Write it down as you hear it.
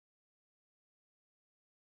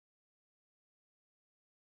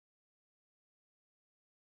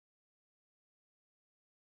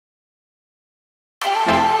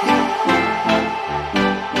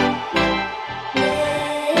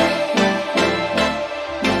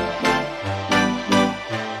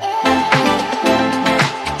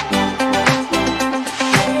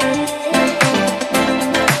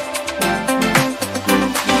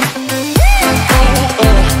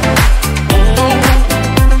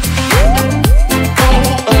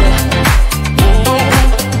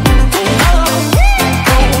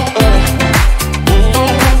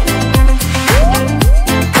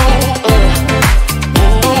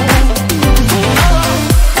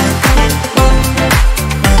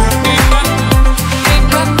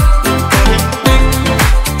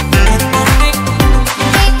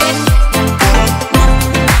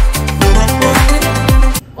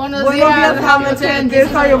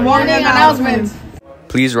are your morning announcements.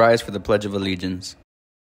 Please rise for the Pledge of Allegiance.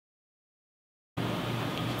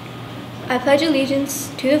 I pledge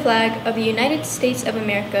allegiance to the flag of the United States of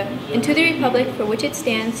America and to the republic for which it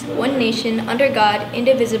stands, one nation, under God,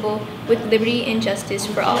 indivisible, with liberty and justice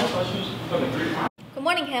for all. Good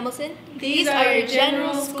morning, Hamilton. These are your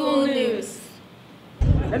general school news.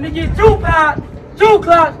 Let me get two claps,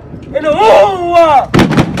 and a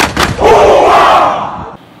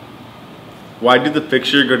Why did the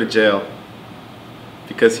picture go to jail?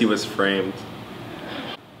 Because he was framed.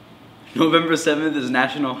 November 7th is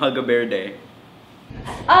National Hug-a-Bear Day.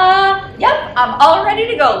 Yep, I'm all ready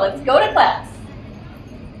to go. Let's go to class.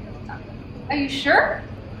 Are you sure?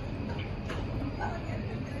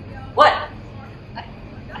 What? I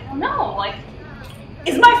don't know, like,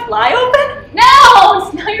 is my fly open?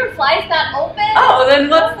 No, your fly's not open. Oh, then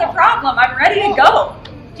what's the problem? I'm ready to go.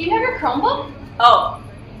 Do you have your Chromebook? Oh,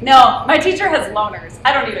 no, my teacher has loaners.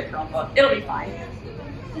 I don't need a Chromebook. It'll be fine.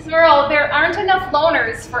 Ms. Merle, there aren't enough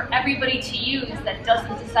loaners for everybody to use that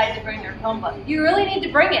doesn't decide to bring their Chromebook. You really need to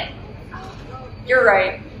bring it. You're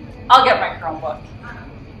right. I'll get my Chromebook.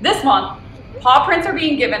 This month, paw prints are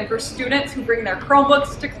being given for students who bring their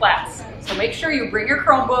Chromebooks to class. So make sure you bring your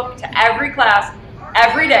Chromebook to every class,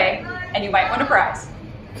 every day, and you might win a prize.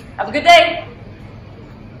 Have a good day.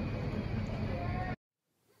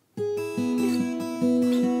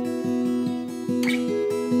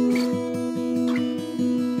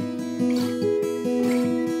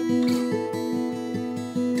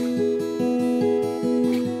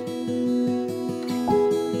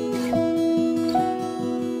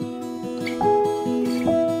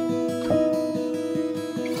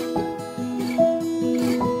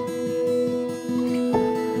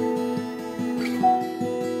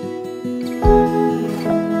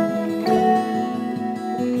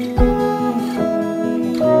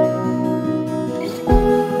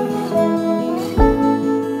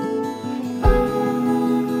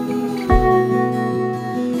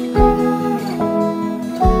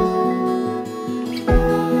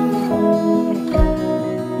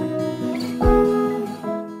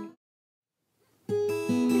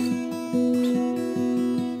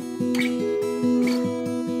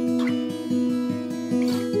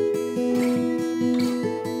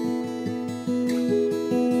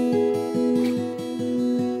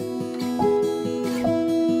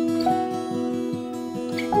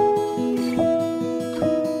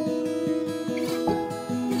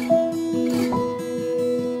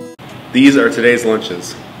 These are today's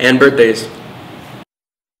lunches. And birthdays.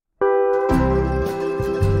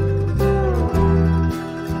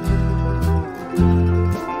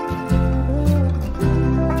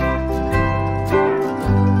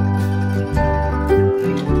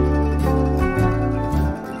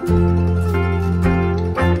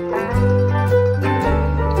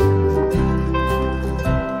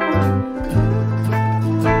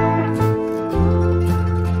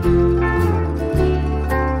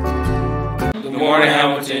 Good morning,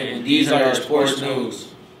 Hamilton. These are your sports news.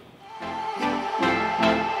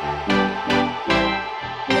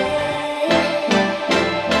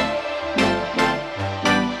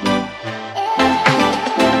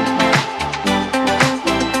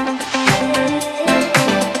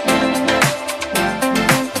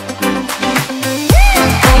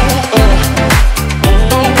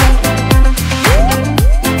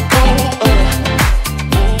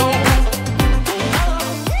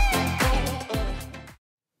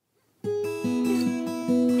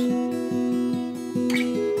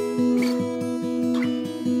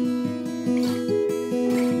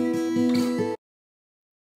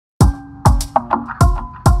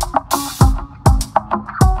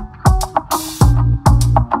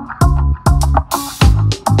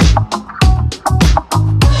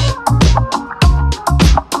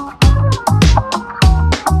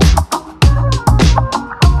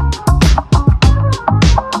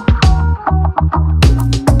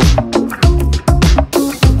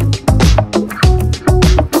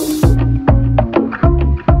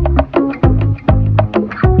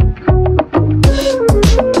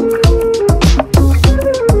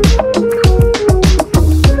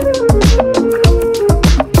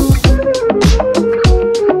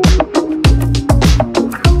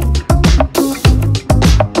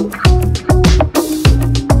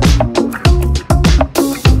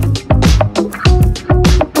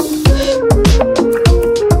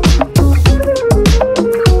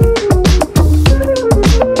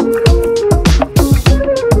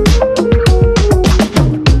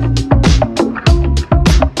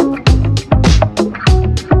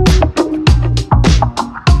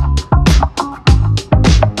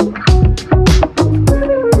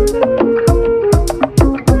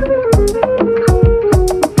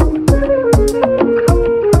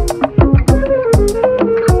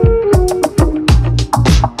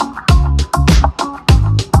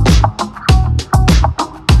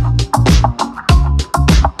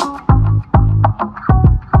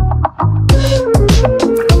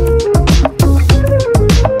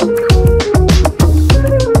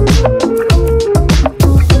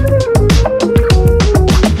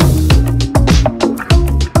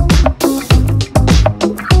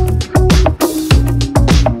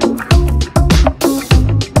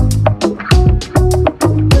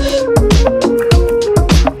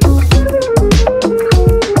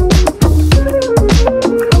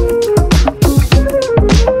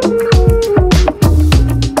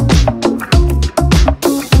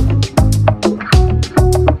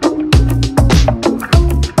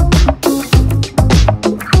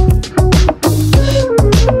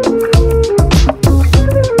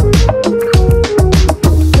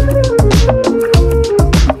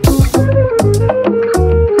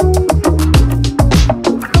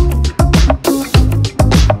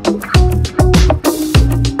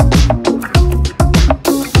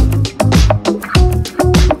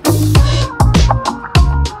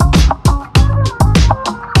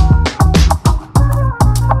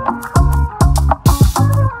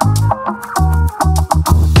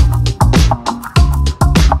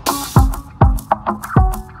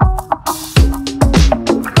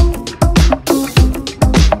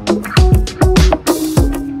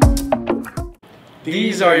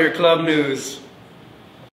 These are your club news.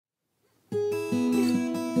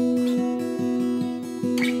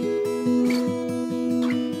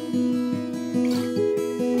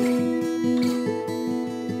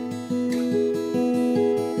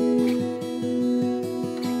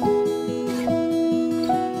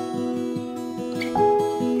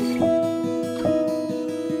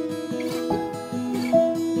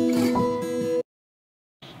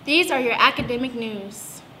 These are your academic news.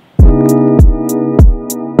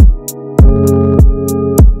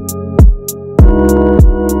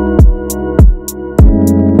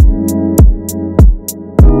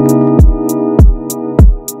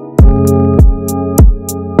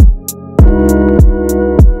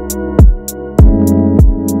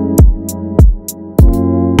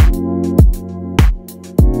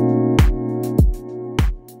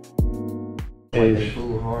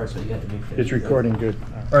 It's recording good.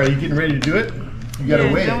 All right, you getting ready to do it? You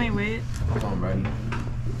gotta wait. Don't wait. I'm ready.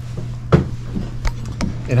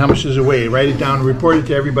 And how much does it weigh? Write it down and report it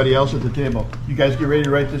to everybody else at the table. You guys get ready to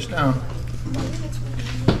write this down.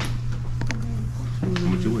 How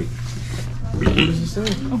much you weigh? What does it say?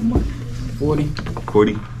 40.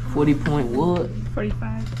 40? 40 point what?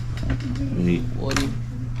 45. 40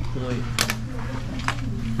 point.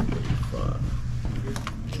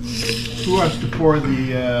 Who wants to pour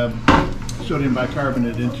the sodium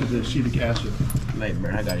bicarbonate into the acetic acid? Like,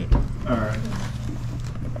 bro, I got it. All right.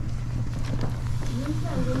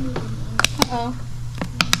 Uh-oh.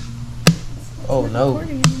 Oh, no.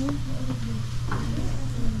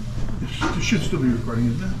 It should still be recording,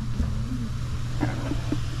 isn't it?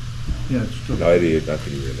 Yeah, it's still. No, it is. I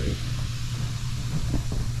think it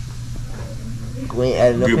is. We ain't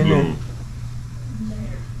adding up in there.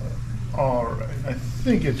 All right. I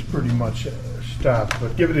think it's pretty much stopped,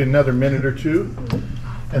 but give it another minute or two,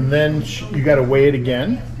 and then you got to weigh it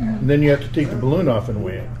again, and then you have to take the balloon off and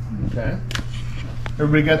weigh it. Okay.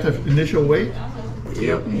 Everybody got the initial weight?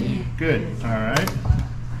 Yep. Good. All right.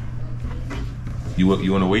 You want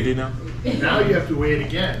to wait it now? Now you have to weigh it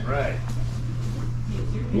again, right?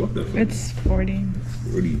 What the fuck? It's 40.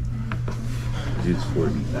 40. It's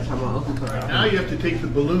 40. That's how my uncle told me. Now you have to take the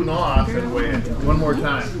balloon off and weigh it one more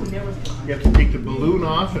time. You have to take the balloon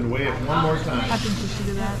off and weigh it one more time. I think you should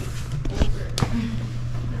do that.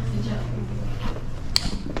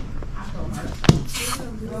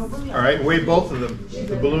 All right, weigh both of them,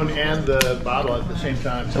 the balloon and the bottle at the same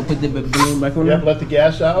time. So put the balloon back on there? Yep, let the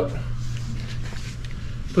gas out.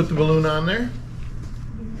 Put the balloon on there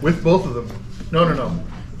with both of them. No.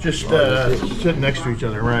 Just sit next to each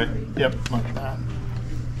other, right? Yep, like that.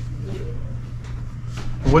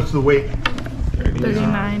 What's the weight?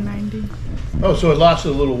 39.90. Oh, so it lost a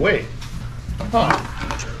little weight. Huh.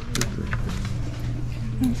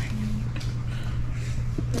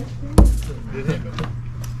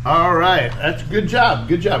 All right, that's good job.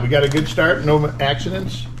 Good job. We got a good start. No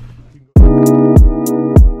accidents.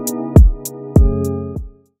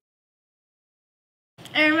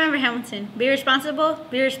 And remember, Hamilton, be responsible,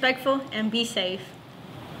 be respectful, and be safe.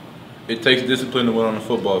 It takes discipline to win on the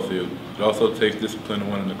football field. It also takes discipline to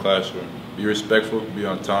win in the classroom. Be respectful, be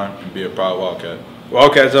on time, and be a proud Wildcat.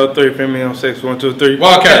 Wildcats 03, family on 6, 1, 2, 3.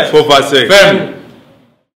 Wildcats 4, 5, 6. Family.